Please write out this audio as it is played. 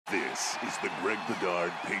This is the Greg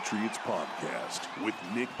Bedard Patriots Podcast with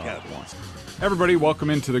Nick Catlin. Everybody, welcome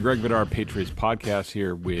into the Greg Bedard Patriots Podcast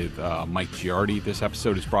here with Mike Giardi. This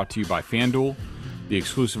episode is brought to you by FanDuel, the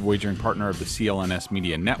exclusive wagering partner of the CLNS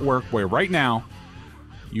Media Network, where right now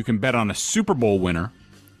you can bet on a Super Bowl winner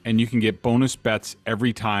and you can get bonus bets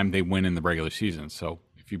every time they win in the regular season. So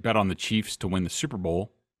if you bet on the Chiefs to win the Super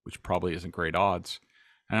Bowl, which probably isn't great odds,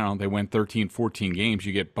 I don't know, they win 13, 14 games,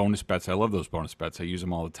 you get bonus bets. I love those bonus bets. I use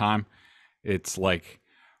them all the time. It's like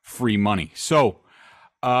free money. So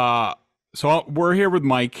we're here with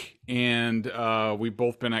Mike, and we've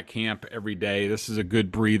both been at camp every day. This is a good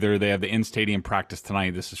breather. They have the in-stadium practice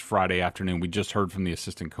tonight. This is Friday afternoon. We just heard from the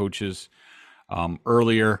assistant coaches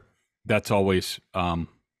earlier. That's always a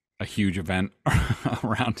huge event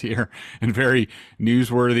around here and very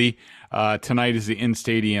newsworthy. Tonight is the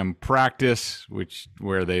in-stadium practice,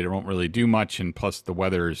 where they don't really do much, and plus the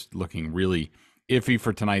weather is looking really iffy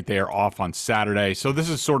for tonight. They are off on Saturday, so this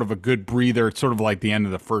is sort of a good breather. It's sort of like the end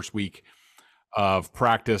of the first week of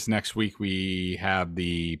practice. Next week we have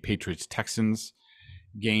the Patriots-Texans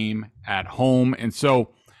game at home, and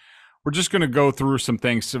so we're just going to go through some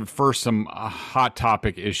things. So first, some hot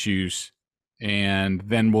topic issues, and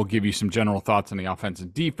then we'll give you some general thoughts on the offense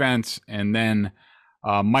and defense. And then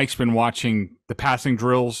Mike's been watching the passing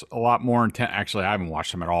drills a lot more intent. Actually, I haven't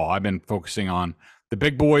watched them at all. I've been focusing on the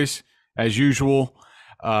big boys as usual.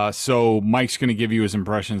 So Mike's going to give you his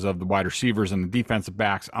impressions of the wide receivers and the defensive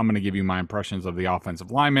backs. I'm going to give you my impressions of the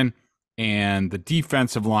offensive linemen and the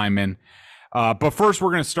defensive linemen. But first,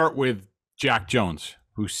 we're going to start with Jack Jones,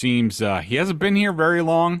 who seems he hasn't been here very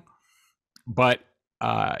long, but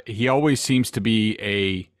he always seems to be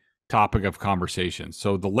a topic of conversation.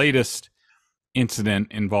 So the latest incident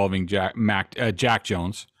involving Jack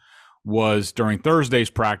Jones was during Thursday's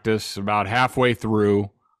practice. About halfway through,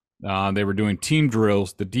 they were doing team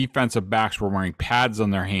drills. The defensive backs were wearing pads on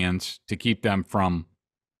their hands to keep them from,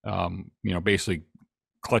 basically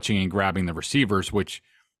clutching and grabbing the receivers, which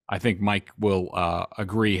I think Mike will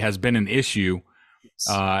agree has been an issue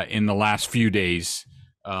in the last few days.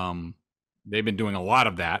 They've been doing a lot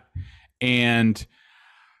of that. And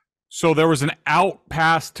so there was an out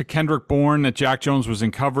pass to Kendrick Bourne that Jack Jones was in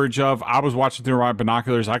coverage of. I was watching through my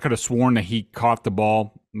binoculars. I could have sworn that he caught the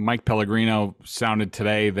ball. Mike Pellegrino sounded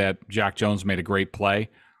today that Jack Jones made a great play.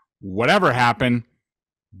 Whatever happened,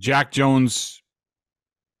 Jack Jones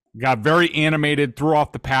got very animated, threw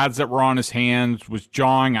off the pads that were on his hands, was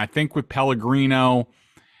jawing, I think, with Pellegrino.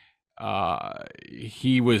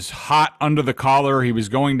 He was hot under the collar. He was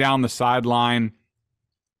going down the sideline.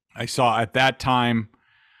 I saw at that time,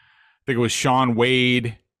 I think it was Sean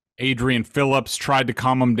Wade, Adrian Phillips tried to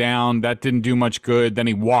calm him down. That didn't do much good. Then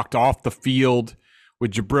he walked off the field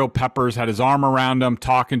with Jabril Peppers, had his arm around him,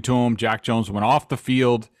 talking to him. Jack Jones went off the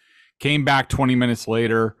field, came back 20 minutes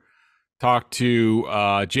later, talked to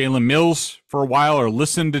Jalen Mills for a while, or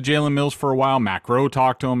listened to Jalen Mills for a while. Matt Groh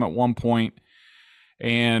talked to him at one point.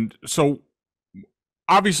 And so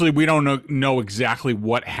obviously we don't know exactly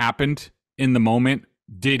what happened in the moment.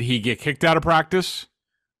 Did he get kicked out of practice,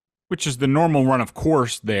 which is the normal run of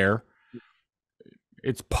course there?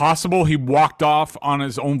 It's possible he walked off on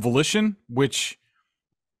his own volition, which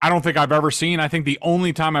I don't think I've ever seen. I think the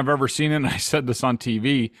only time I've ever seen it, and I said this on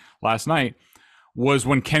TV last night, was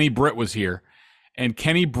when Kenny Britt was here. And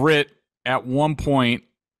Kenny Britt at one point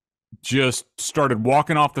just started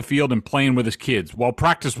walking off the field and playing with his kids while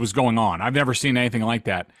practice was going on. I've never seen anything like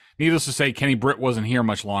that. Needless to say, Kenny Britt wasn't here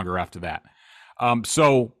much longer after that.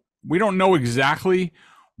 So we don't know exactly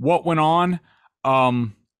what went on.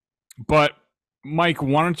 But Mike,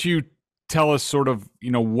 why don't you tell us sort of,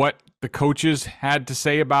 what the coaches had to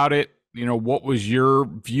say about it? What was your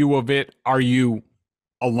view of it? Are you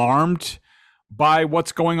alarmed by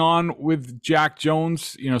what's going on with Jack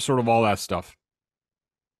Jones? Sort of all that stuff.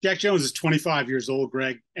 Jack Jones is 25 years old,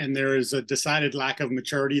 Greg, and there is a decided lack of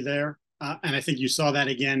maturity there. And I think you saw that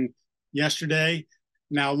again yesterday.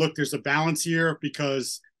 Now, look, there's a balance here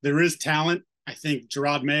because there is talent. I think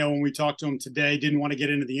Gerard Mayo, when we talked to him today, didn't want to get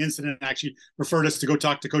into the incident, actually referred us to go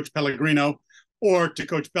talk to Coach Pellegrino or to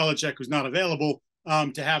Coach Belichick, who's not available,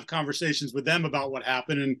 to have conversations with them about what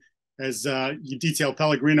happened. And as you detailed,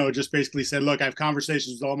 Pellegrino just basically said, look, I have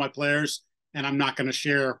conversations with all my players, and I'm not going to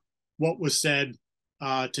share what was said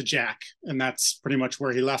to Jack. And that's pretty much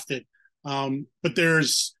where he left it. But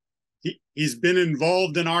he's been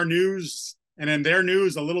involved in our news and in their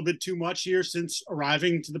news a little bit too much here since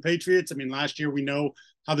arriving to the Patriots. I mean, last year we know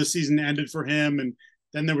how the season ended for him. And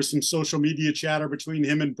then there was some social media chatter between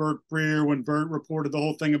him and Burt Breer when Burt reported the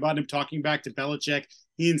whole thing about him talking back to Belichick.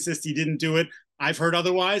 He insists he didn't do it. I've heard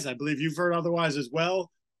otherwise. I believe you've heard otherwise as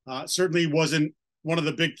well. Certainly wasn't one of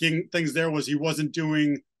the big things there was he wasn't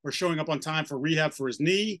doing or showing up on time for rehab for his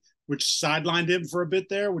knee, which sidelined him for a bit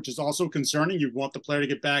there, which is also concerning. You want the player to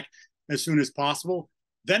get back as soon as possible.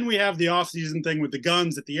 Then we have the offseason thing with the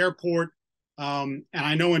guns at the airport. And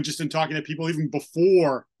I know in talking to people even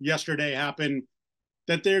before yesterday happened,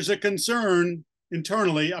 that there's a concern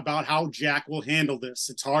internally about how Jack will handle this.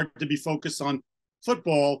 It's hard to be focused on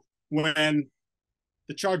football when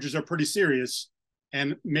the charges are pretty serious.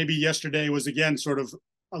 And maybe yesterday was, again, sort of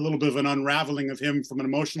a little bit of an unraveling of him from an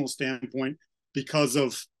emotional standpoint because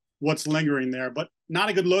of what's lingering there. But not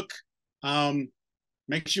a good look.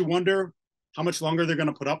 Makes you wonder how much longer they're going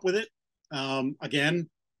to put up with it. Again,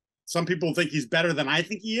 some people think he's better than I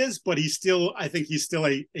think he is, but I think he's still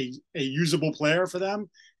a usable player for them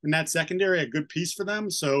in that secondary, a good piece for them.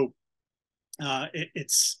 So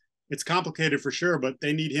it's complicated for sure, but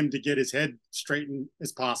they need him to get his head straightened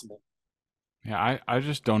as possible. Yeah, I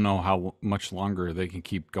just don't know how much longer they can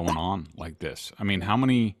keep going on like this. I mean, how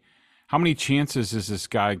many chances is this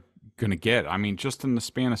guy going to get? I mean, just in the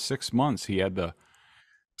span of 6 months, he had the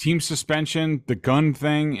team suspension, the gun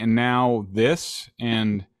thing, and now this.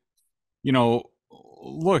 And,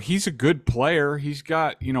 look, he's a good player. He's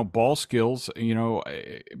got, ball skills,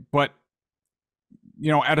 but,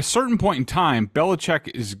 at a certain point in time, Belichick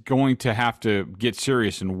is going to have to get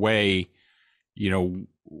serious and weigh,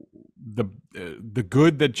 the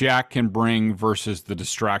good that Jack can bring versus the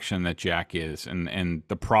distraction that Jack is and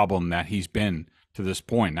the problem that he's been to this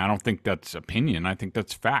point. And I don't think that's opinion. I think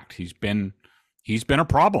that's fact. He's been a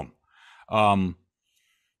problem.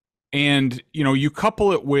 And you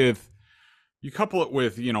couple it with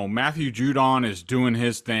Matthew Judon is doing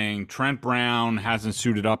his thing. Trent Brown hasn't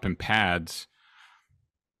suited up in pads.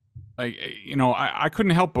 I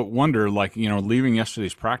couldn't help but wonder, leaving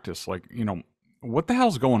yesterday's practice, what the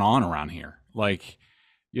hell's going on around here?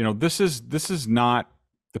 This is not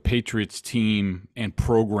the Patriots team and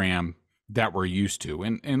program that we're used to.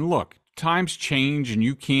 And look, times change and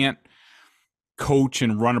you can't coach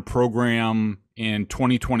and run a program in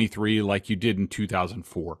 2023 like you did in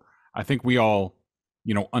 2004. I think we all,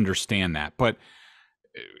 understand that. But,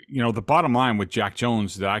 the bottom line with Jack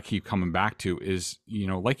Jones that I keep coming back to is,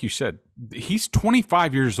 like you said, he's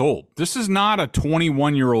 25 years old. This is not a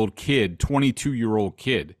 21-year-old kid, 22-year-old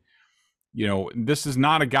kid. This is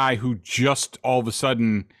not a guy who just all of a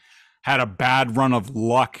sudden had a bad run of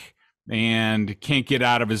luck and can't get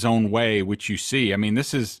out of his own way, which you see. I mean,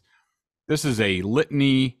 this is a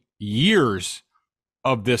litany, years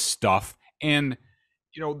of this stuff. And,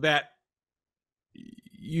 that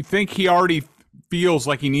you think he already feels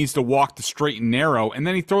like he needs to walk the straight and narrow, and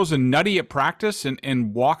then he throws a nutty at practice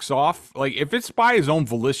and walks off. If it's by his own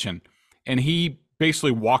volition and he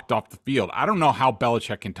basically walked off the field, I don't know how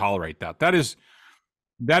Belichick can tolerate that. That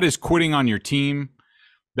is quitting on your team.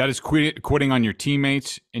 That is quitting on your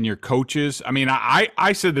teammates and your coaches. I mean,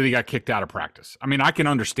 I said that he got kicked out of practice. I mean, I can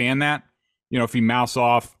understand that. If he mouths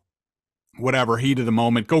off, whatever, heat of the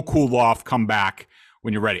moment, go cool off, come back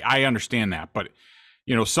when you're ready. I understand that. But,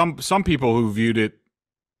 some people who viewed it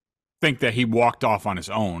think that he walked off on his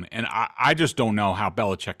own. And I just don't know how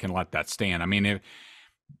Belichick can let that stand. I mean,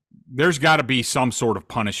 there's got to be some sort of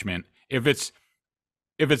punishment. If it's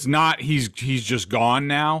not, he's just gone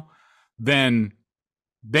now, then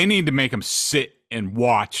they need to make him sit and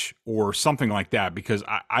watch or something like that, because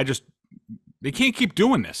they can't keep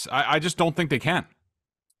doing this. I just don't think they can.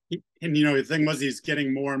 And, the thing was, he's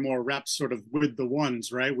getting more and more reps sort of with the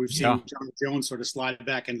ones, right? We've seen John Jones sort of slide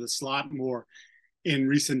back into the slot more in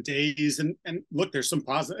recent days. And look, there's some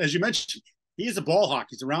positive, as you mentioned, he is a ball hawk.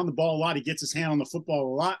 He's around the ball a lot. He gets his hand on the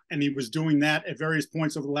football a lot. And he was doing that at various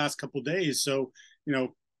points over the last couple of days. So,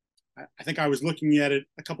 I think I was looking at it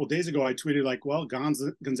a couple of days ago. I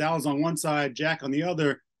tweeted Gonzalez on one side, Jack on the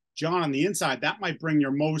other, John on the inside. That might bring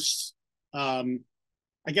your most,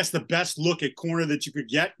 I guess, the best look at corner that you could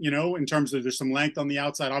get, in terms of there's some length on the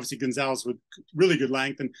outside. Obviously, Gonzalez with really good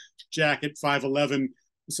length, and Jack at 5'11",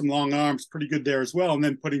 with some long arms, pretty good there as well. And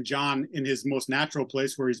then putting John in his most natural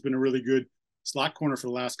place where he's been a really good slot corner for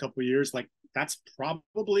the last couple of years. That's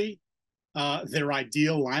probably their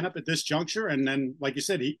ideal lineup at this juncture. And then, like you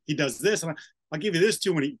said, he does this. And I'll give you this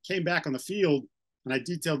too. When he came back on the field, and I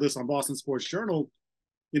detailed this on Boston Sports Journal,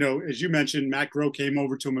 as you mentioned, Matt Groh came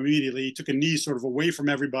over to him immediately. He took a knee sort of away from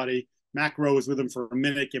everybody. Matt Groh was with him for a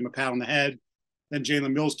minute, gave him a pat on the head. Then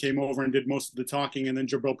Jalen Mills came over and did most of the talking. And then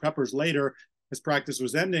Jabril Peppers later, as practice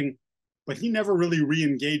was ending. But he never really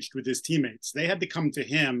re-engaged with his teammates. They had to come to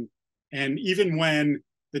him. And even when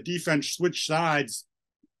the defense switched sides,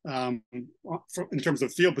 in terms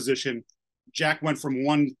of field position, Jack went from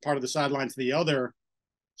one part of the sideline to the other.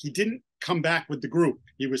 he didn't come back with the group.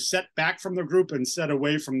 He was set back from the group and set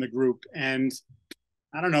away from the group. And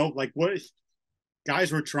I don't know, like what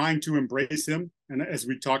guys were trying to embrace him. And as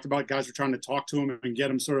we talked about, guys were trying to talk to him and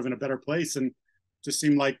get him sort of in a better place. And just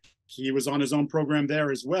seemed like he was on his own program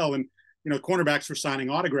there as well. And, cornerbacks were signing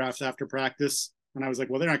autographs after practice. And I was like,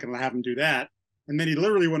 well, they're not going to have him do that. And then he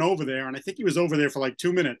literally went over there. And I think he was over there for like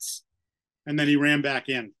 2 minutes. And then he ran back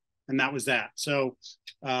in. And that was that. So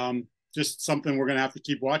just something we're going to have to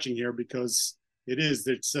keep watching here, because it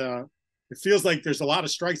feels like there's a lot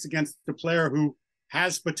of strikes against the player who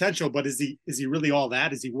has potential, but is he really all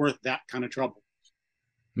that? Is he worth that kind of trouble?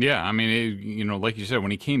 Yeah. I mean, like you said,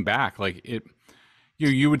 when he came back, like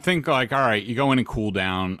you would think like, all right, you go in and cool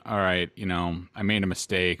down. All right. I made a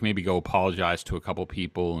mistake, maybe go apologize to a couple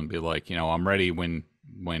people and be like, I'm ready when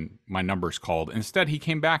my number's called. Instead, he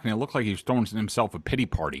came back and it looked like he was throwing himself a pity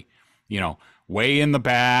party, way in the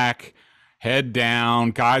back, head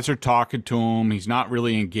down, guys are talking to him. He's not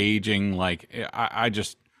really engaging. Like, I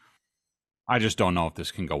just don't know if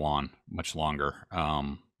this can go on much longer.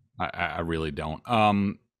 I really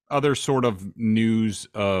don't. Other sort of news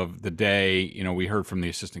of the day, we heard from the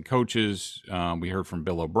assistant coaches. We heard from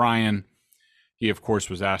Bill O'Brien. He, of course,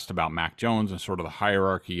 was asked about Mac Jones and sort of the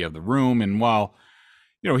hierarchy of the room. And while,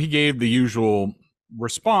 he gave the usual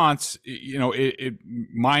response,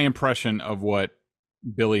 my impression of what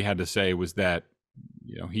Billy had to say was that,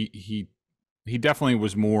 he definitely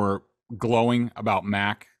was more glowing about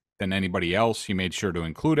Mac than anybody else. He made sure to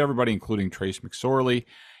include everybody, including Trace McSorley,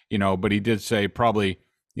 but he did say probably,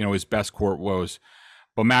 his best quote was,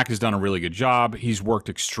 but Mac has done a really good job. He's worked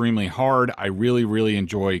extremely hard. I really, really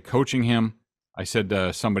enjoy coaching him. I said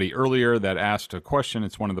to somebody earlier that asked a question,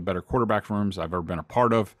 it's one of the better quarterback rooms I've ever been a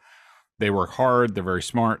part of. They work hard. They're very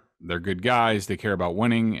smart. They're good guys. They care about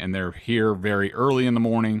winning, and they're here very early in the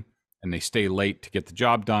morning, and they stay late to get the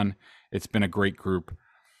job done. It's been a great group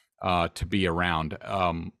to be around.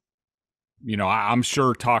 I'm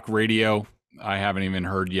sure talk radio, I haven't even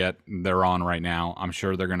heard yet. They're on right now. I'm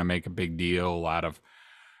sure they're going to make a big deal out of,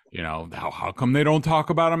 how come they don't talk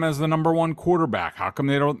about him as the number one quarterback? How come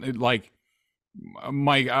they don't, like,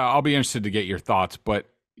 Mike, I'll be interested to get your thoughts, but,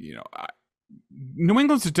 New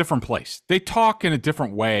England's a different place. They talk in a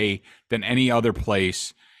different way than any other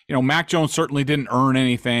place. Mac Jones certainly didn't earn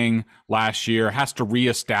anything last year, has to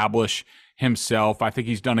reestablish himself. I think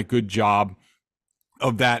he's done a good job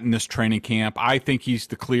of that in this training camp. I think he's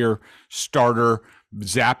the clear starter.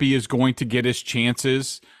 Zappe is going to get his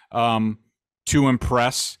chances to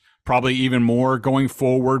impress, probably even more going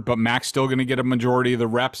forward, but Mac's still going to get a majority of the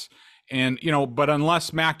reps. And, but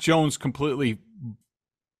unless Mac Jones completely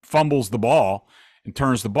fumbles the ball and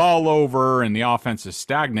turns the ball over and the offense is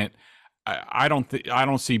stagnant, I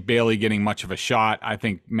don't see Bailey getting much of a shot. I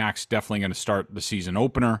think Mac's definitely going to start the season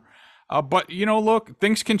opener. But look,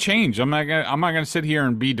 things can change. I'm not gonna sit here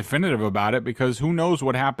and be definitive about it, because who knows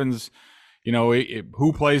what happens.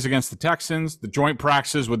 Who plays against the Texans? The joint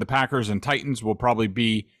practices with the Packers and Titans will probably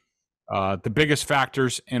be the biggest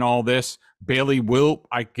factors in all this.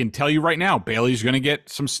 I can tell you right now, Bailey's going to get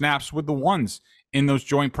some snaps with the ones in those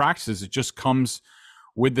joint practices. It just comes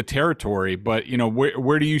with the territory. But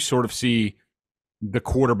where do you sort of see the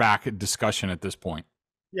quarterback discussion at this point?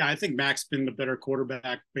 Yeah, I think Mac's been the better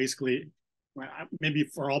quarterback basically maybe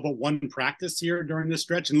for all but one practice here during this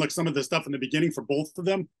stretch. And look, some of the stuff in the beginning for both of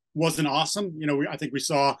them wasn't awesome. I think we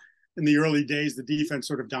saw in the early days the defense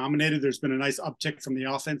sort of dominated. There's been a nice uptick from the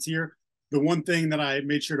offense here. The one thing that I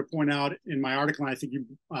made sure to point out in my article, and I think you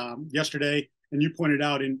yesterday, and you pointed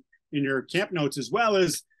out in your camp notes as well,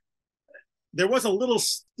 is there was a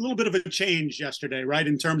little bit of a change yesterday, right,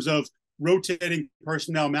 in terms of rotating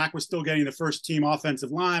personnel. Mac was still getting the first team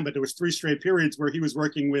offensive line, but there was 3 straight periods where he was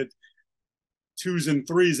working with 2s and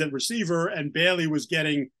 3s at receiver, and Bailey was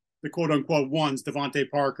getting the quote unquote ones, Devontae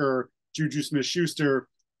Parker, Juju Smith-Schuster,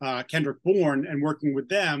 Kendrick Bourne, and working with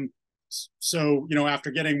them. So,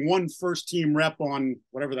 after getting one first team rep on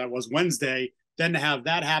whatever that was, Wednesday, then to have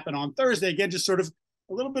that happen on Thursday, again, just sort of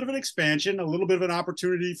a little bit of an expansion, a little bit of an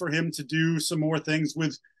opportunity for him to do some more things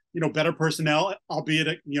with better personnel,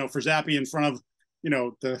 albeit, for Zappe in front of,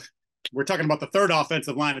 we're talking about the third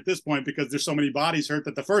offensive line at this point, because there's so many bodies hurt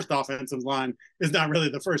that the first offensive line is not really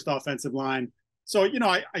the first offensive line. So,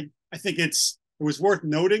 I think it was worth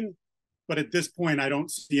noting, but at this point, I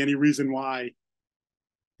don't see any reason why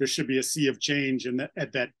there should be a sea of change and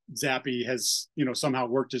that Zappe has, somehow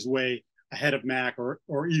worked his way ahead of Mac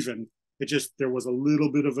or even. There was a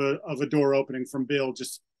little bit of a door opening from Bill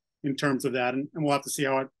just in terms of that. And we'll have to see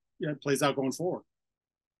how it plays out going forward.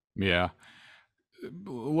 Yeah.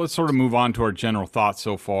 let's sort of move on to our general thoughts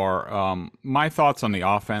so far. My thoughts on the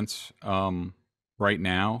offense right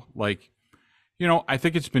now, like, I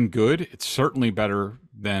think it's been good. It's certainly better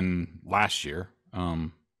than last year.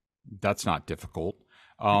 That's not difficult.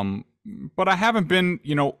 But I haven't been,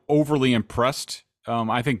 overly impressed.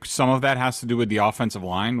 I think some of that has to do with the offensive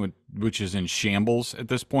line, which is in shambles at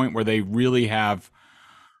this point, where they really have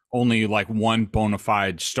only like one bona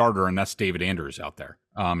fide starter, and that's David Andrews out there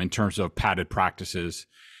in terms of padded practices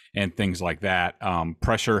and things like that.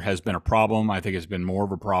 Pressure has been a problem. I think it's been more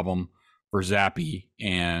of a problem for Zappi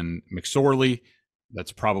and McSorley.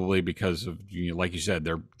 That's probably because of, like you said,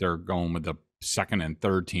 they're going with the second and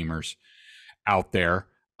third teamers out there.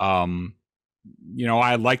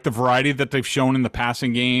 I like the variety that they've shown in the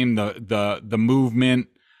passing game, the movement,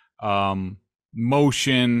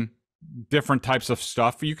 motion, different types of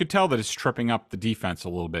stuff. You could tell that it's tripping up the defense a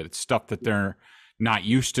little bit. It's stuff that they're not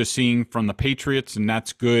used to seeing from the Patriots, and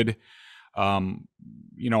that's good.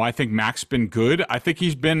 I think Mac's been good. I think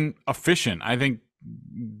he's been efficient. I think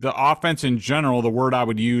the offense in general, the word I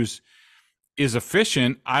would use is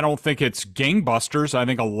efficient. I don't think it's gangbusters. I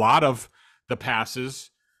think a lot of the passes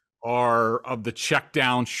are of the check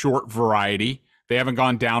down short variety. They haven't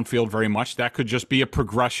gone downfield very much. That could just be a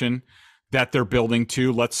progression that they're building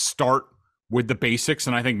to. Let's start with the basics.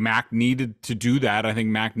 And I think Mac needed to do that. I think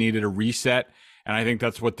Mac needed a reset. And I think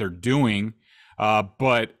that's what they're doing.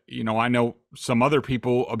 But I know some other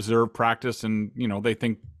people observe practice and, they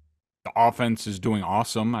think the offense is doing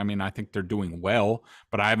awesome. I mean, I think they're doing well,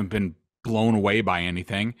 but I haven't been blown away by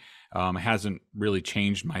anything. It hasn't really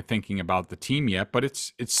changed my thinking about the team yet, but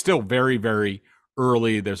it's still very, very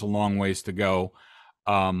early. There's a long ways to go.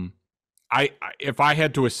 If I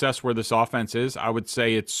had to assess where this offense is, I would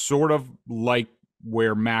say it's sort of like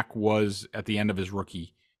where Mac was at the end of his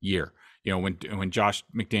rookie year. When Josh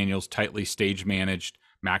McDaniels tightly stage managed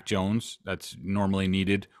Mac Jones, that's normally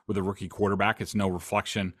needed with a rookie quarterback. It's no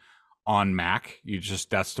reflection on Mac.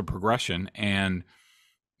 That's the progression. And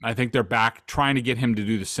I think they're back trying to get him to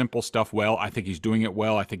do the simple stuff well. I think he's doing it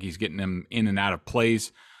well. I think he's getting him in and out of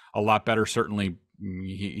plays a lot better. Certainly,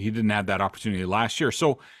 he didn't have that opportunity last year.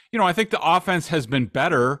 So, I think the offense has been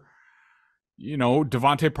better.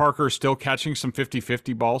 Devontae Parker is still catching some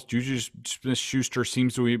 50-50 balls. Juju Smith-Schuster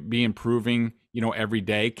seems to be improving, every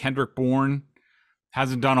day. Kendrick Bourne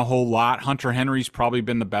hasn't done a whole lot. Hunter Henry's probably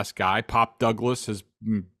been the best guy. Pop Douglas has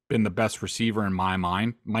been the best receiver in my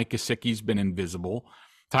mind. Mike Gesicki's been invisible.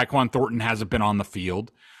 Tyquan Thornton hasn't been on the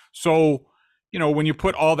field. So, when you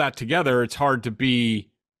put all that together, it's hard to be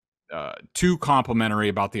too complimentary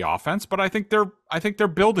about the offense, but I think they're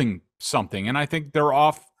building something, and I think they're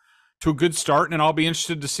off to a good start. And I'll be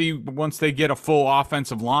interested to see once they get a full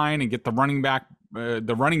offensive line and get the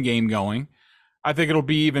running game going. I think it'll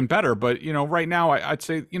be even better. But right now, I'd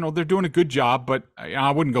say they're doing a good job, but I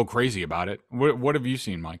wouldn't go crazy about it. What have you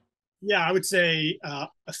seen, Mike? Yeah, I would say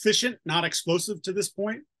efficient, not explosive to this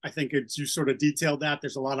point. I think you sort of detailed that.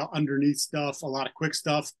 There's a lot of underneath stuff, a lot of quick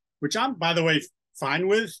stuff, which I'm, by the way, fine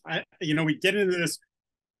with. We get into this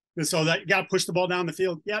so that you got to push the ball down the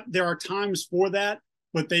field. Yeah, there are times for that,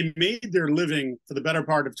 but they made their living for the better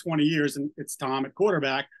part of 20 years, and it's Tom at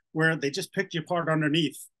quarterback, where they just picked you apart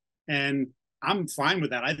underneath. And I'm fine with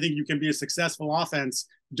that. I think you can be a successful offense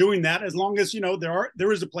doing that as long as,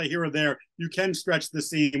 there is a play here or there. You can stretch the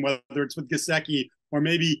seam, whether it's with Gesicki or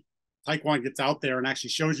maybe Tyquan gets out there and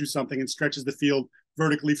actually shows you something and stretches the field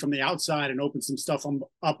vertically from the outside and opens some stuff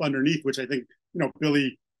up underneath, which I think,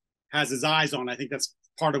 Billy has his eyes on. I think that's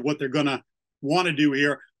part of what they're going to want to do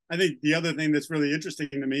here. I think the other thing that's really interesting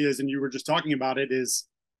to me is, and you were just talking about it, is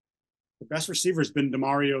the best receiver has been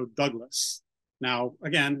Demario Douglas. Now,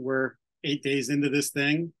 again, we're 8 days into this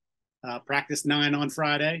thing. Practice 9 on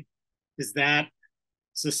Friday. Is that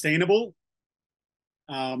sustainable?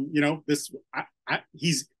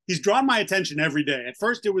 He's drawn my attention every day. At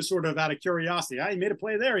first, it was sort of out of curiosity. He made a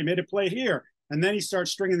play there. He made a play here. And then he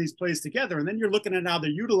starts stringing these plays together. And then you're looking at how they're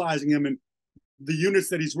utilizing him and the units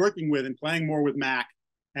that he's working with and playing more with Mac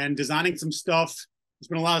and designing some stuff. There's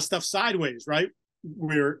been a lot of stuff sideways, right?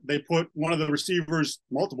 Where they put one of the receivers,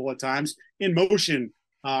 multiple at times, in motion,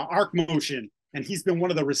 arc motion. And he's been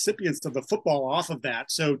one of the recipients of the football off of that.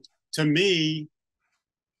 So to me,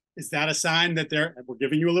 is that a sign that we're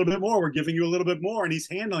giving you a little bit more? We're giving you a little bit more, and he's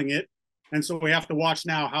handling it. And so we have to watch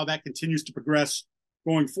now how that continues to progress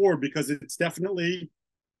going forward, because it's definitely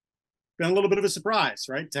been a little bit of a surprise,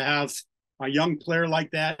 right? To have a young player like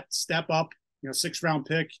that step up, 6th round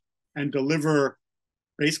pick, and deliver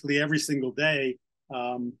basically every single day.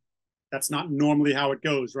 That's not normally how it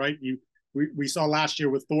goes, right? We saw last year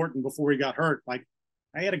with Thornton before he got hurt, like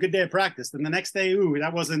I had a good day of practice. Then the next day,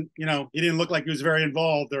 that wasn't, he didn't look like he was very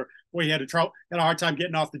involved, or boy, he had a hard time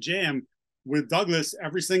getting off the jam. With Douglas,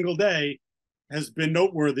 every single day has been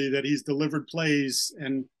noteworthy that he's delivered plays.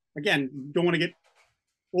 And again, don't want to get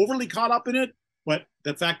overly caught up in it, but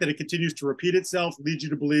the fact that it continues to repeat itself leads you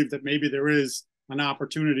to believe that maybe there is an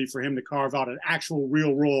opportunity for him to carve out an actual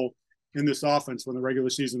real role in this offense when the regular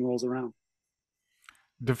season rolls around.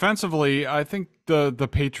 Defensively, I think the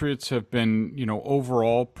Patriots have been,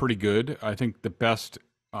 overall pretty good. I think the best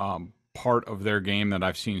part of their game that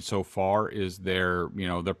I've seen so far is their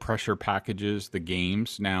pressure packages, the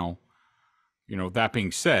games. Now, that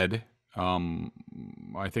being said,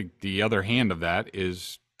 I think the other hand of that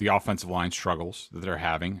is the offensive line struggles that they're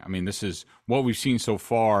having. I mean, this is what we've seen so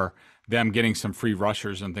far. Them getting some free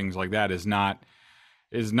rushers and things like that is not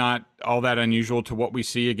all that unusual to what we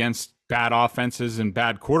see against bad offenses and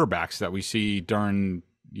bad quarterbacks that we see during,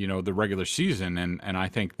 the regular season. And I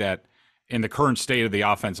think that in the current state of the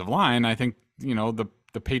offensive line, I think,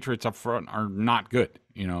 the Patriots up front are not good.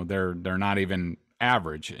 They're not even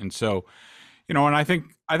average. And so, and I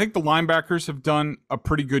think the linebackers have done a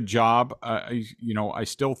pretty good job. I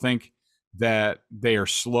still think that they are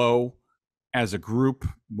slow as a group.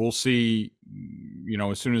 We'll see,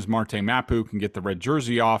 as soon as Marte Mapu can get the red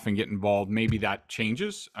jersey off and get involved, maybe that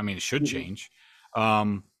changes. I mean, it should change.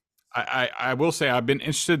 I will say I've been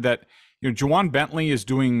interested that, Juwan Bentley is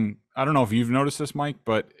doing, I don't know if you've noticed this, Mike,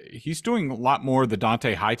 but he's doing a lot more of the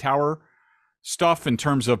Dante Hightower stuff in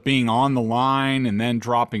terms of being on the line and then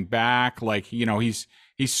dropping back. Like, he's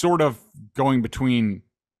sort of going between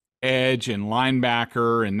edge and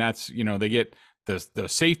linebacker, and that's, they get the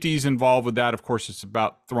safeties involved with that. Of course, it's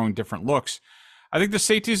about throwing different looks. I think the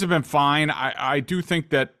safeties have been fine. I do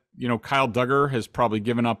think that, Kyle Duggar has probably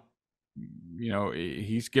given up,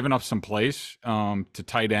 he's given up some plays to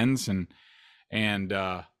tight ends and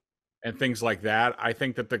things like that. I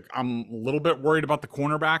think that I'm a little bit worried about the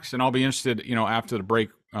cornerbacks, and I'll be interested, after the break,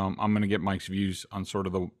 I'm going to get Mike's views on sort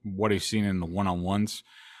of what he's seen in the one-on-ones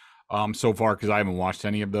so far, because I haven't watched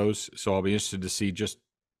any of those. So I'll be interested to see just,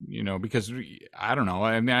 because I don't know.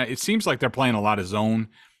 I mean, it seems like they're playing a lot of zone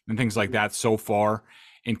and things like that so far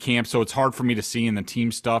in camp. So it's hard for me to see in the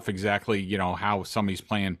team stuff exactly, how somebody's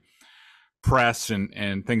playing press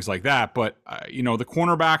and things like that. But, the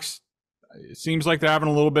cornerbacks, it seems like they're having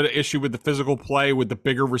a little bit of issue with the physical play with the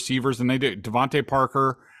bigger receivers than they do. Devontae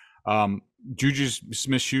Parker, Juju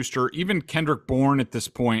Smith-Schuster, even Kendrick Bourne at this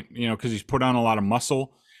point, because he's put on a lot of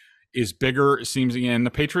muscle, is bigger, it seems. And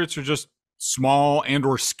the Patriots are just small and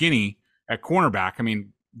or skinny at cornerback. I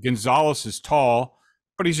mean, Gonzalez is tall,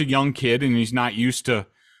 but he's a young kid and he's not used to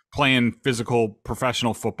playing physical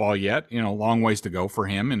professional football yet. Long ways to go for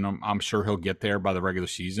him, and I'm sure he'll get there by the regular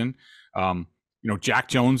season. Jack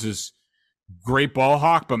Jones is great ball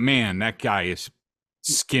hawk, but man, that guy is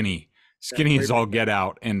skinny as all get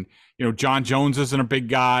out. And John Jones isn't a big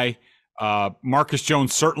guy. Marcus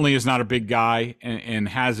Jones certainly is not a big guy and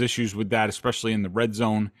has issues with that, especially in the red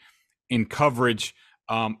zone in coverage.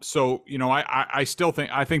 So I still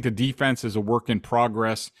think the defense is a work in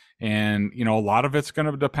progress, and a lot of it's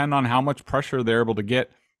going to depend on how much pressure they're able to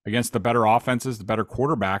get against the better offenses, the better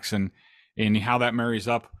quarterbacks, and how that marries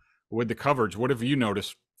up with the coverage. What have you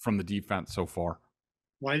noticed from the defense so far?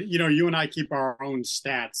 Well, you and I keep our own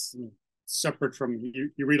stats separate from you.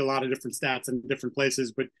 You read a lot of different stats in different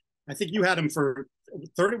places, but I think you had him for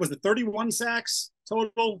 30. Was it 31 sacks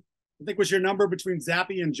total? I think was your number between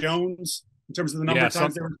Zappi and Jones in terms of the number of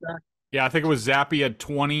times they were sacked. Yeah, I think it was Zappi had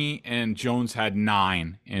 20 and Jones had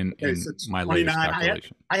 9 in so my latest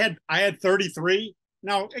calculation. I had 33.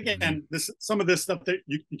 Now again, some of this stuff that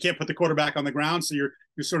you can't put the quarterback on the ground, so you're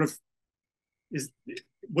sort of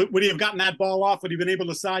would he have gotten that ball off? Would he have been able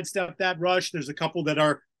to sidestep that rush? There's a couple that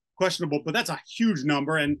are questionable, but that's a huge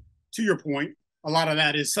number. And to your point, a lot of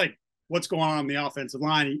that is like what's going on the offensive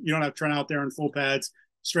line. You don't have Trent out there in full pads.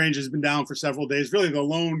 Strange has been down for several days. Really, the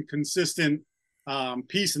lone consistent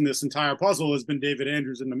piece in this entire puzzle has been David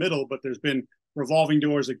Andrews in the middle, but there's been revolving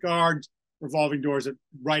doors at guard, revolving doors at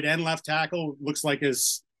right and left tackle. Looks like I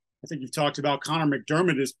think you've talked about Connor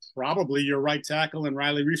McDermott is probably your right tackle, and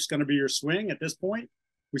Riley Reif's going to be your swing at this point.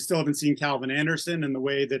 We still haven't seen Calvin Anderson, and the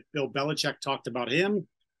way that Bill Belichick talked about him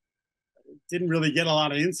didn't really get a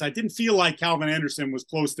lot of insight. Didn't feel like Calvin Anderson was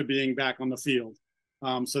close to being back on the field.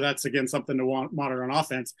 So that's, again, something to monitor on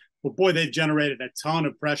offense. But, boy, they've generated a ton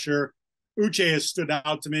of pressure. Uche has stood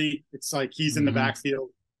out to me. It's like he's in the backfield.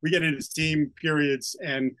 We get into his team periods,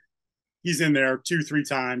 and he's in there 2-3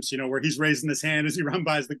 times, where he's raising his hand as he runs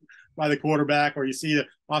by the quarterback, or you see the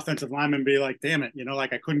offensive lineman be like, damn it,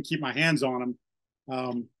 like I couldn't keep my hands on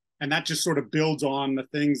him. And that just sort of builds on the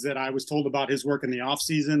things that I was told about his work in the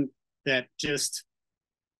offseason that just,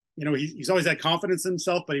 he's always had confidence in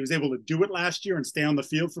himself, but he was able to do it last year and stay on the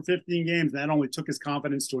field for 15 games. And that only took his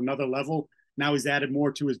confidence to another level. Now he's added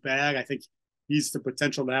more to his bag. I think he's the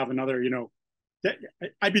potential to have another,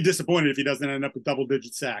 I'd be disappointed if he doesn't end up with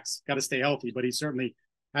double-digit sacks. Got to stay healthy, but he certainly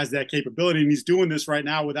has that capability. And he's doing this right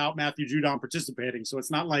now without Matthew Judon participating. So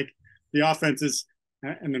it's not like the offense is,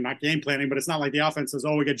 and they're not game planning, but it's not like the offense says,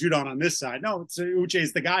 oh, we got Judon on this side. No, it's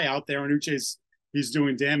Uche's the guy out there, and he's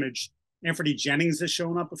doing damage. Anthony Jennings has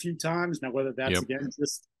shown up a few times. Now, whether that's again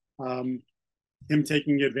just him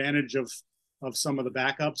taking advantage of some of the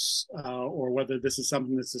backups or whether this is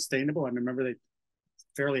something that's sustainable. I remember they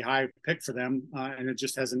fairly high pick for them, and it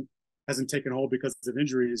just hasn't taken hold because of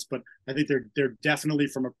injuries. But I think they're definitely,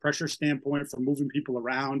 from a pressure standpoint, from moving people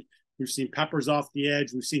around. We've seen Peppers off the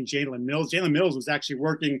edge. We've seen Jalen Mills. Jalen Mills was actually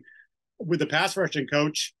working with the pass rushing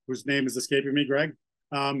coach, whose name is escaping me, Greg,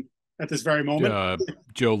 at this very moment.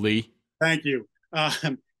 Joe Lee. Thank you.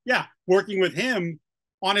 Working with him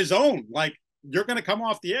on his own. Like, you're going to come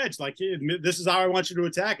off the edge. Like, this is how I want you to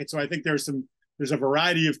attack it. So I think there's a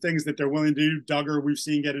variety of things that they're willing to do. Duggar, we've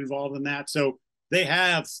seen get involved in that. So they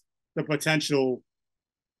have the potential,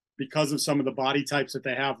 because of some of the body types that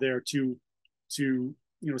they have there, to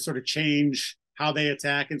sort of change how they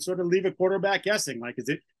attack and sort of leave a quarterback guessing. Like, is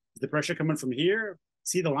the pressure coming from here?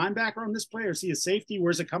 Is he the linebacker on this play, or is he a safety?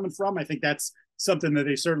 Where's it coming from? I think that's something that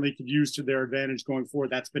they certainly could use to their advantage going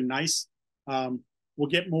forward. That's been nice. We'll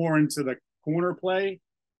get more into the corner play.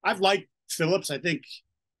 I've liked Phillips. I think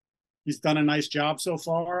he's done a nice job so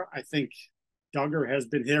far. I think Duggar has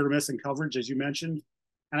been hit or miss in coverage, as you mentioned.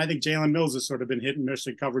 And I think Jalen Mills has sort of been hit and miss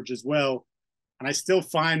in coverage as well. And I still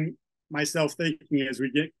find myself thinking, as we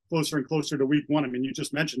get closer and closer to week one, I mean, you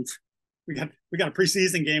just mentioned we got a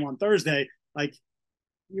preseason game on Thursday. Like,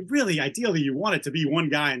 ideally you want it to be one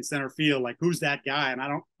guy in center field. Like, who's that guy? And I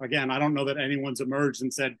don't know that anyone's emerged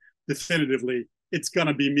and said definitively it's going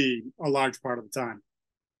to be me a large part of the time.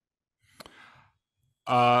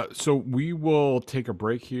 So we will take a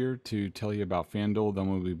break here to tell you about FanDuel. Then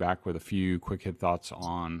we'll be back with a few quick hit thoughts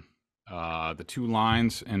on the two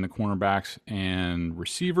lines and the cornerbacks and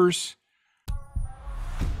receivers.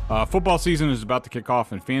 Football season is about to kick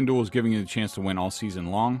off, and FanDuel is giving you the chance to win all season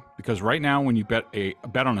long, because right now when you bet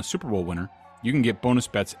on a Super Bowl winner, you can get bonus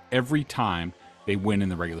bets every time they win in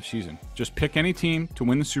the regular season. Just pick any team to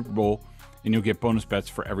win the Super Bowl, and you'll get bonus bets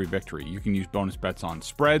for every victory. You can use bonus bets on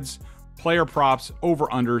spreads, player props,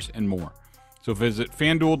 over-unders, and more. So visit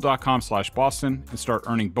FanDuel.com/Boston and start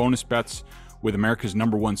earning bonus bets with America's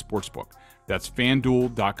 #1 sportsbook. That's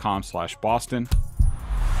FanDuel.com/Boston.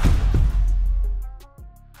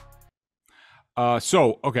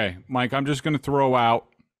 Okay, Mike, I'm just going to throw out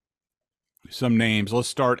some names. We'll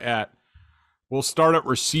start at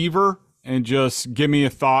receiver, and just give me a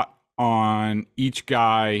thought on each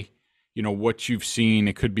guy, what you've seen.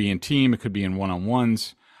 It could be in team, it could be in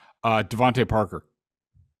one-on-ones. Devontae Parker.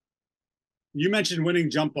 You mentioned winning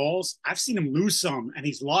jump balls. I've seen him lose some, and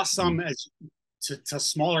he's lost some as to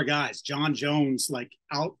smaller guys. John Jones, like,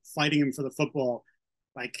 out fighting him for the football.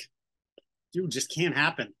 Like, dude, just can't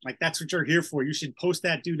happen. Like, that's what you're here for. You should post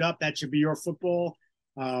that dude up. That should be your football.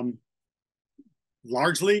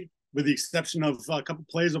 Largely, with the exception of a couple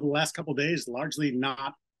plays over the last couple of days, largely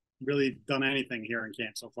not really done anything here in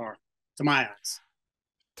camp so far, to my eyes.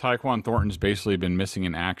 Tyquan Thornton's basically been missing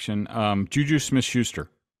in action. Juju Smith-Schuster.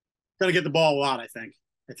 Going to get the ball a lot, I think.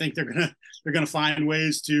 I think they're gonna find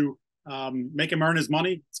ways to make him earn his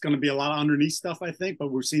money. It's going to be a lot of underneath stuff, I think,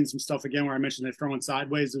 but we're seeing some stuff again where I mentioned they're throwing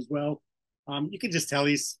sideways as well. You can just tell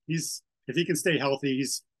he's if he can stay healthy,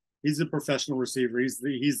 he's a professional receiver. He's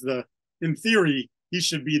the in theory, he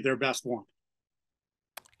should be their best one.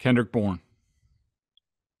 Kendrick Bourne.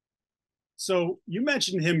 So you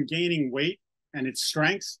mentioned him gaining weight and its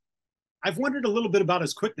strengths. I've wondered a little bit about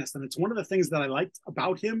his quickness, and it's one of the things that I liked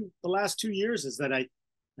about him the last 2 years is that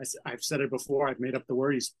I've said it before. I've made up the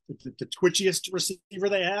word. He's the twitchiest receiver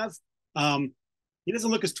they have. He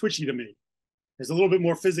doesn't look as twitchy to me. There's a little bit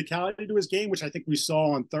more physicality to his game, which I think we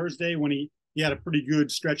saw on Thursday when he had a pretty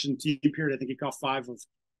good stretch in team period. I think he caught 5 of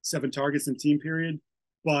 7 targets in team period.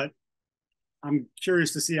 But I'm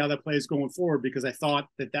curious to see how that plays going forward, because I thought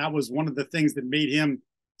that was one of the things that made him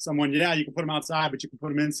someone, you can put him outside, but you can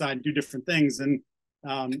put him inside and do different things. And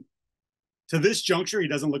to this juncture, he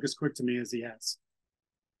doesn't look as quick to me as he has.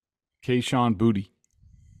 Kayshon Boutte.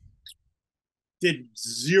 Did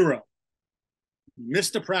 0.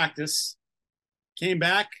 Missed a practice. Came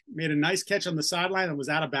back, made a nice catch on the sideline and was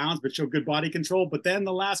out of bounds, but showed good body control. But then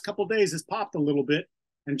the last couple of days has popped a little bit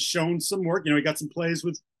and shown some work. He got some plays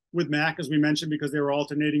with with Mac, as we mentioned, because they were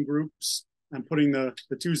alternating groups and putting the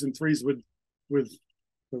twos and threes with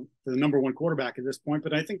the number one quarterback at this point.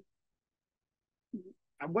 But I think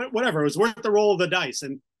whatever, it was worth the roll of the dice.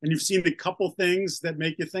 And you've seen a couple things that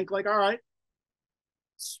make you think like, all right,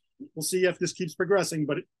 we'll see if this keeps progressing.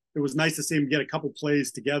 But it was nice to see him get a couple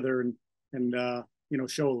plays together and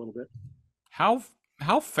show a little bit.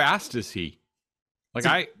 How fast is he? Like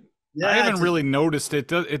I haven't really noticed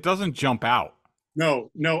it. It doesn't jump out.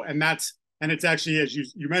 No, and it's actually, as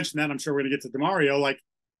you mentioned that, I'm sure we're going to get to DeMario. Like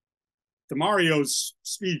DeMario's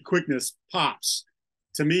speed, quickness pops.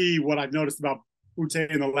 To me, what I've noticed about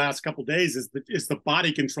Ute in the last couple of days is the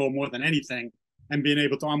body control more than anything, and being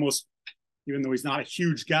able to almost, even though he's not a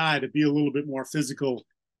huge guy, to be a little bit more physical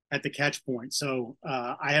at the catch point. So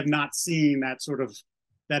I have not seen that sort of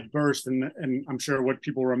that burst, and I'm sure what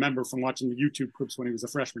people remember from watching the YouTube clips when he was a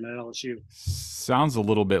freshman at LSU. Sounds a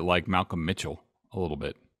little bit like Malcolm Mitchell, a little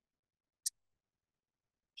bit.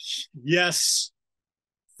 Yes,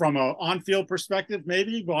 from a on-field perspective,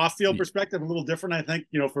 maybe, but off-field perspective, a little different. I think,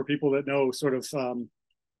 for people that know sort of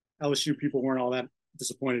LSU people weren't all that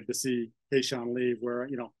disappointed to see Tayshaun leave, where,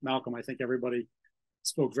 Malcolm, I think everybody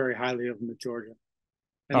spoke very highly of him at Georgia.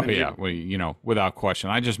 Oh yeah, well, without question.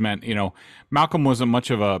 I just meant, Malcolm wasn't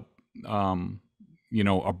much of a,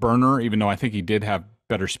 a burner, even though I think he did have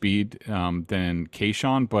better speed than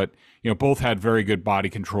Tayshaun. But both had very good body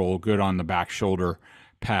control, good on the back shoulder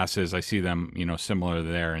passes. I see them, similar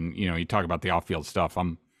there. And you talk about the off-field stuff.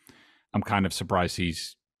 I'm kind of surprised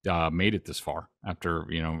he's made it this far after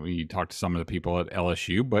you talk to some of the people at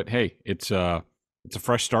LSU. But hey, it's a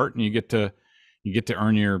fresh start, and you get to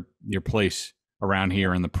earn your place around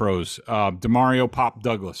here in the pros. DeMario Pop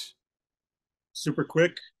Douglas. Super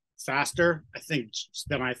quick, faster, I think,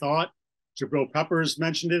 than I thought. Jabril Peppers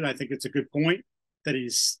mentioned it. I think it's a good point that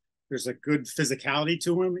there's a good physicality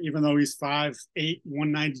to him, even though he's 5'8",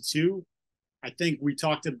 192. I think we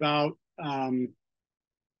talked about the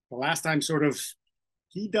last time sort of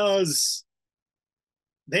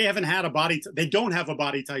they haven't had they don't have a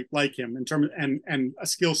body type like him in terms and a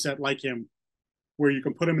skill set like him, where you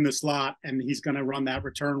can put him in the slot and he's going to run that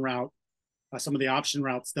return route, some of the option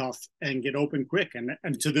route stuff, and get open quick.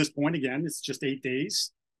 And to this point, again, it's just 8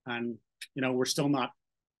 days, and we're still not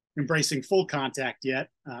embracing full contact yet.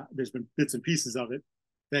 There's been bits and pieces of it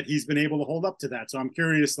that he's been able to hold up to that. So I'm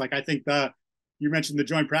curious. Like, I think you mentioned the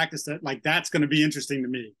joint practice, that like that's going to be interesting to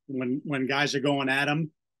me when guys are going at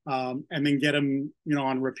him, and then get him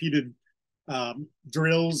on repeated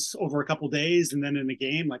drills over a couple of days, and then in a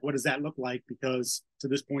game, like what does that look like? Because to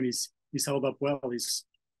this point, he's held up well. He's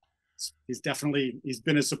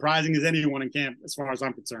been as surprising as anyone in camp, as far as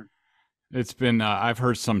I'm concerned. It's been I've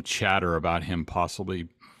heard some chatter about him possibly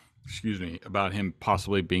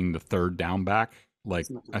being the third down back. Like,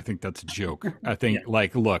 I think that's a joke. I think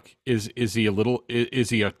look, is he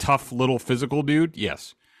a tough little physical dude?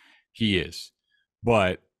 Yes, he is.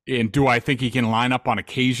 But do I think he can line up on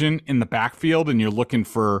occasion in the backfield, and you're looking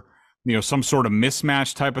for, some sort of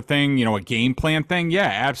mismatch type of thing, a game plan thing? Yeah,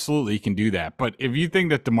 absolutely, he can do that. But if you think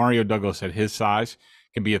that DeMario Douglas at his size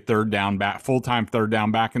can be a third down back, full-time third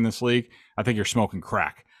down back in this league, I think you're smoking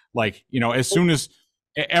crack. Like, as soon as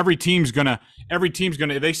every team's gonna,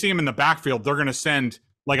 if they see him in the backfield, they're gonna send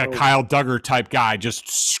like a Kyle Duggar type guy just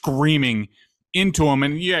screaming into him.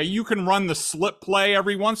 And yeah, you can run the slip play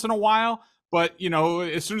every once in a while, but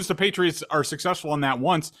as soon as the Patriots are successful in that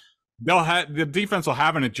once, the defense will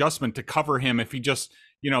have an adjustment to cover him if he just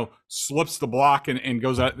slips the block and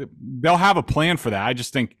goes out. They'll have a plan for that. I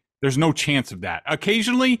just think there's no chance of that.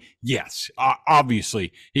 Occasionally, yes,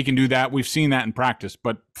 obviously he can do that. We've seen that in practice,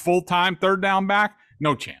 but full-time third down back,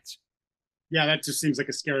 no chance. Yeah, that just seems like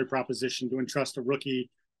a scary proposition to entrust a rookie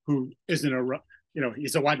who isn't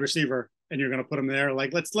he's a wide receiver, and you're going to put him there.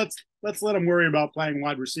 Like, let's let him worry about playing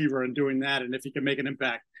wide receiver and doing that, and if he can make an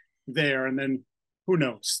impact there, and then who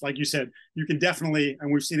knows? Like you said, you can definitely,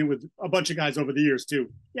 and we've seen it with a bunch of guys over the years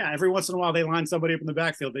too. Yeah, every once in a while they line somebody up in the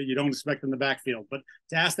backfield that you don't expect in the backfield. But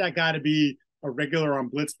to ask that guy to be a regular on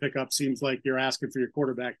blitz pickup seems like you're asking for your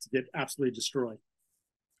quarterback to get absolutely destroyed.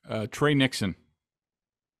 Trey Nixon.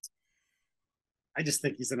 I just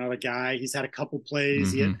think he's another guy. He's had a couple plays.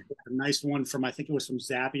 Mm-hmm. He had a nice one I think it was from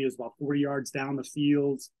Zappy. It was about 40 yards down the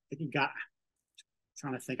field. I think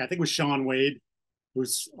I think it was Sean Wade,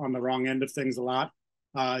 who's on the wrong end of things a lot.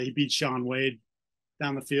 He beat Sean Wade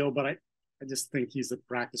down the field, but I just think he's a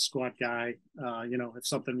practice squad guy. If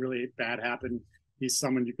something really bad happened, he's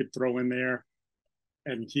someone you could throw in there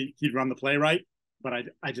and he'd run the play right. But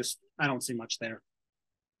I don't see much there.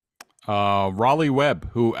 Raleigh Webb,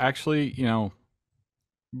 who actually,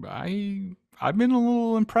 I I've been a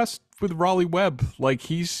little impressed with Raleigh Webb. Like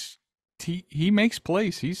he makes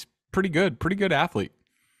plays. He's pretty good athlete.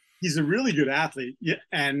 He's a really good athlete. Yeah.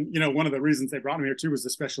 And, one of the reasons they brought him here too was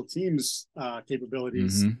the special teams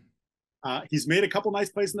capabilities. Mm-hmm. He's made a couple nice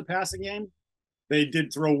plays in the passing game. They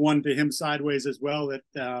did throw one to him sideways as well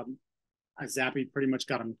that Zappi pretty much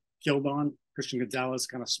got him killed on. Christian Gonzalez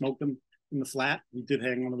kind of smoked him in the flat. He did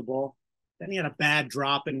hang onto the ball. Then he had a bad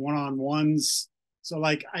drop in one-on-ones. So,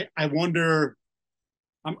 like, I wonder.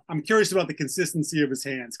 I'm curious about the consistency of his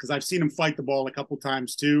hands because I've seen him fight the ball a couple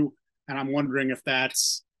times too, and I'm wondering if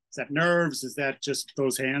is that nerves? Is that just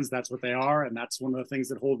those hands? That's what they are, and that's one of the things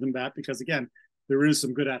that hold him back. Because again, there is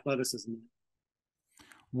some good athleticism.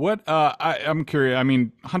 What I'm curious. I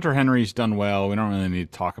mean, Hunter Henry's done well. We don't really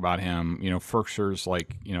need to talk about him. Ferkshir's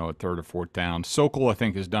like a third or fourth down. Sokol, I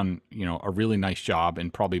think, has done a really nice job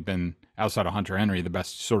and probably been, outside of Hunter Henry, the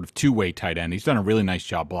best sort of two-way tight end. He's done a really nice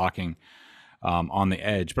job blocking on the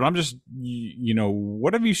edge. But I'm just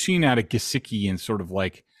what have you seen out of Gesicki in sort of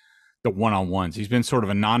like the one-on-ones? He's been sort of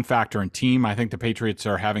a non-factor in team. I think the Patriots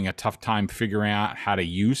are having a tough time figuring out how to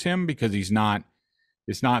use him because he's not.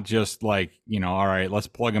 It's not just like, all right, let's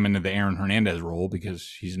plug him into the Aaron Hernandez role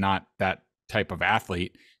because he's not that type of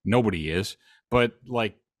athlete. Nobody is. But,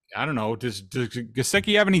 like, I don't know. Does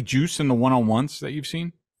Gesicki have any juice in the one-on-ones that you've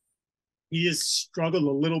seen? He has struggled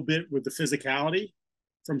a little bit with the physicality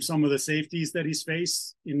from some of the safeties that he's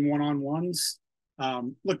faced in one-on-ones.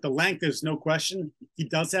 Look, the length is no question. He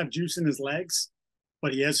does have juice in his legs,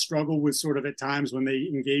 but he has struggled with sort of at times when they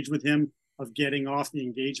engage with him of getting off the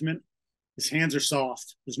engagement. His hands are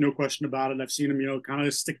soft. There's no question about it. I've seen him, kind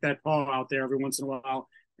of stick that paw out there every once in a while,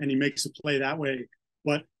 and he makes a play that way.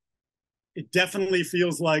 But it definitely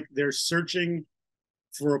feels like they're searching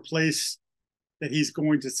for a place that he's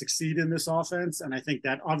going to succeed in this offense. And I think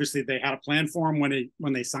that obviously they had a plan for him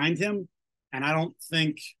when they signed him. And I don't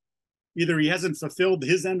think either he hasn't fulfilled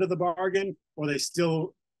his end of the bargain or they're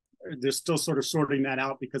still sort of sorting that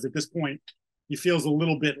out because at this point he feels a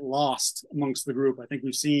little bit lost amongst the group. I think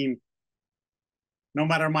we've seen, no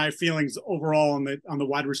matter my feelings overall on the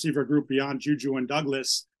wide receiver group beyond Juju and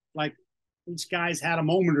Douglas, like each guy's had a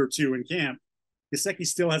moment or two in camp. Gesicki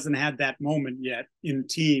still hasn't had that moment yet in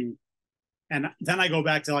team. And then I go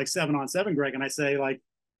back to like 7-on-7, Greg, and I say, like,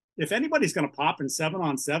 if anybody's going to pop in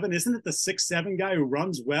 7-on-7, isn't it the 6'7" guy who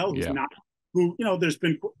runs well, who's not, who,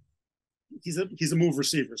 he's a move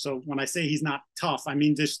receiver. So when I say he's not tough, I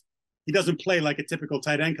mean just he doesn't play like a typical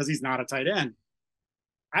tight end because he's not a tight end.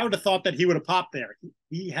 I would have thought that he would have popped there.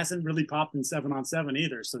 He hasn't really popped in 7-on-7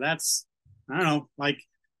 either. So that's, I don't know, like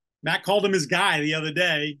Matt called him his guy the other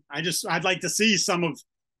day. I'd like to see some of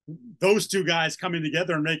those two guys coming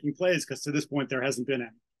together and making plays because to this point there hasn't been any.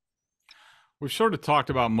 We've sort of talked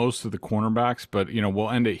about most of the cornerbacks, but, we'll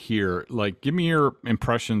end it here. Like, give me your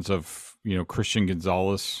impressions of, Christian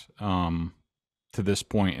Gonzalez to this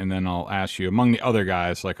point, and then I'll ask you, among the other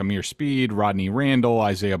guys, like Amir Speed, Rodney Randall,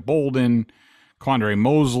 Isaiah Bolden, Quandre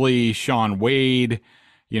Mosley, Sean Wade,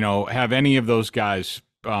 have any of those guys,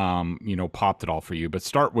 popped at all for you? But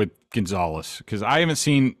start with Gonzalez, because I haven't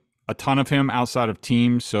seen a ton of him outside of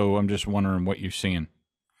teams, so I'm just wondering what you're seeing.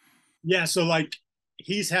 Yeah, so, like,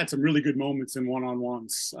 he's had some really good moments in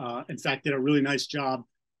one-on-ones. In fact, did a really nice job.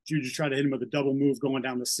 Juju tried to hit him with a double move going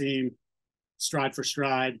down the seam, stride for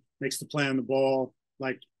stride, makes the play on the ball.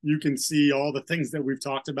 Like, you can see all the things that we've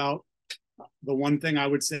talked about. The one thing I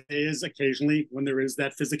would say is occasionally when there is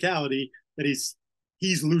that physicality that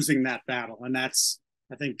he's losing that battle. And that's,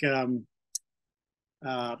 I think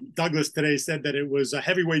Douglas today said that it was a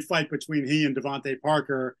heavyweight fight between he and Devontae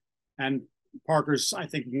Parker. And Parker's, I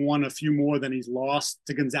think, won a few more than he's lost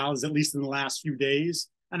to Gonzalez, at least in the last few days.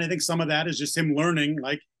 And I think some of that is just him learning,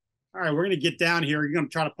 like, all right, we're going to get down here. You're going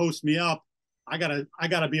to try to post me up. I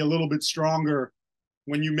gotta be a little bit stronger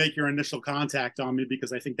when you make your initial contact on me,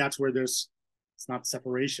 because I think that's where it's not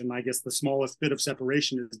separation. I guess the smallest bit of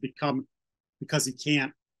separation has become because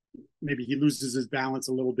maybe he loses his balance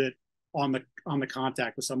a little bit on the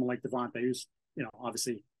contact with someone like Devontae, who's,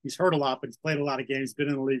 obviously he's hurt a lot, but he's played a lot of games, been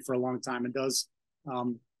in the league for a long time, and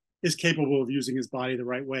is capable of using his body the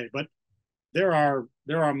right way. But there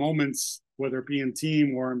are moments, whether it be in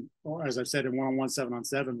team or as I've said, in one-on-one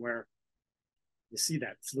 7-on-7, where you see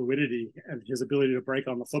that fluidity and his ability to break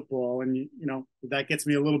on the football. And, that gets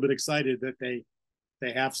me a little bit excited that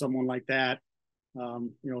they have someone like that.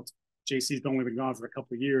 JC's only been gone for a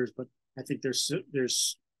couple of years, but I think there's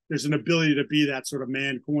an ability to be that sort of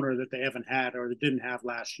man corner that they haven't had or they didn't have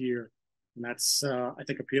last year. And that's, I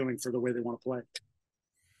think, appealing for the way they want to play.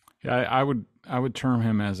 Yeah, I would term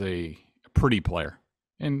him as a pretty player.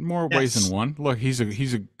 in more ways than one. Look, he's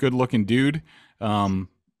a good looking dude.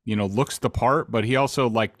 Looks the part, but he also,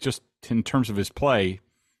 like, just in terms of his play,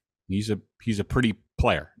 he's a pretty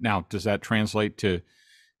player. Now, does that translate to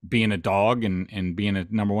being a dog and being a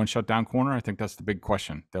number one shutdown corner? I think that's the big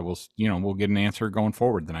question that we'll get an answer going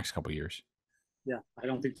forward the next couple of years. Yeah, I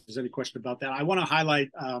don't think there's any question about that. I want to highlight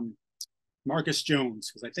Marcus Jones,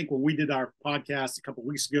 because I think when we did our podcast a couple of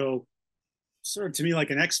weeks ago, sort of to me like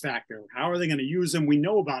an X factor. How are they going to use him? We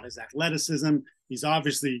know about his athleticism. He's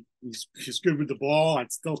good with the ball. I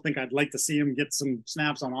still think I'd like to see him get some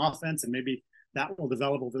snaps on offense, and maybe that will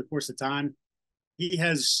develop over the course of time. He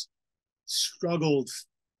has struggled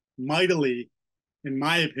mightily, in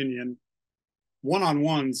my opinion.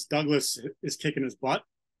 One-on-ones, Douglas is kicking his butt.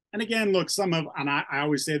 And again, look, I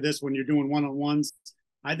always say this when you're doing one-on-ones,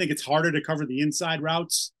 I think it's harder to cover the inside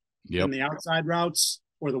routes than the outside routes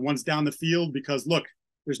or the ones down the field, because look,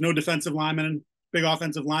 there's no defensive lineman, big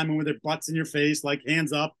offensive lineman with their butts in your face, like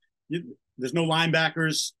hands up. There's no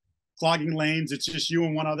linebackers clogging lanes. It's just you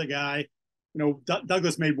and one other guy.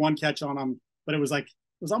 Douglas made one catch on him, but it was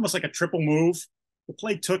almost like a triple move. The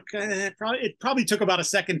play took it probably took about a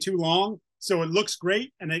second too long. So it looks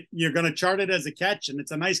great, and you're going to chart it as a catch, and it's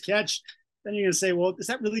a nice catch. Then you're going to say, well, is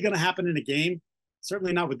that really going to happen in a game?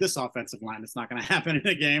 Certainly not with this offensive line. It's not going to happen in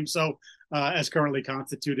a game, so as currently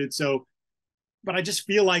constituted. So, but I just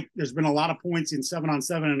feel like there's been a lot of points in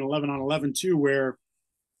 7-on-7 and 11-on-11 too, where,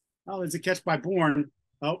 there's a catch by Bourne.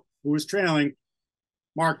 Who was trailing?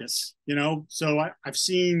 Marcus. So I've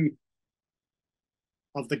seen,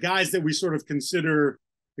 of the guys that we sort of consider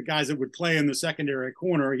the guys that would play in the secondary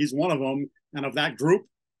corner, he's one of them. And of that group,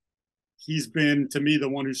 he's been, to me, the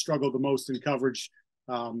one who struggled the most in coverage.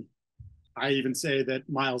 I even say that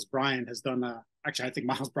Miles Bryant has done. Actually, I think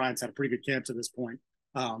Miles Bryant's had a pretty good camp to this point.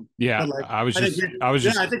 I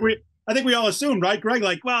think we all assumed, right, Greg?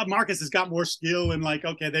 Like, well, Marcus has got more skill, and like,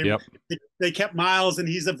 okay, they kept Miles, and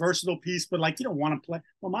he's a versatile piece, but like, you don't want to play.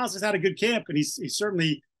 Well, Miles has had a good camp, and he's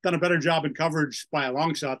certainly done a better job in coverage by a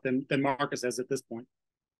long shot than Marcus has at this point.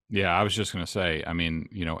 Yeah, I was just going to say, I mean,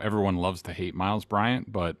 everyone loves to hate Miles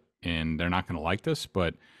Bryant, and they're not going to like this,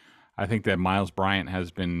 but I think that Miles Bryant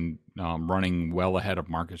has been running well ahead of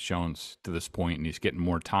Marcus Jones to this point, and he's getting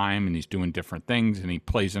more time, and he's doing different things, and he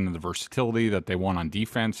plays into the versatility that they want on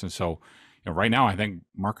defense. And so, right now, I think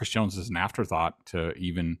Marcus Jones is an afterthought to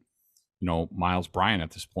even, Miles Bryant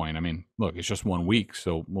at this point. I mean, look, it's just 1 week,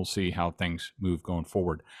 so we'll see how things move going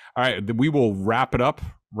forward. All right, we will wrap it up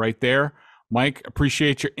right there. Mike,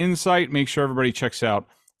 appreciate your insight. Make sure everybody checks out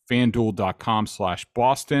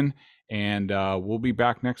FanDuel.com/Boston. And we'll be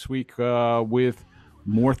back next week with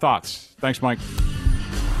more thoughts. Thanks, Mike.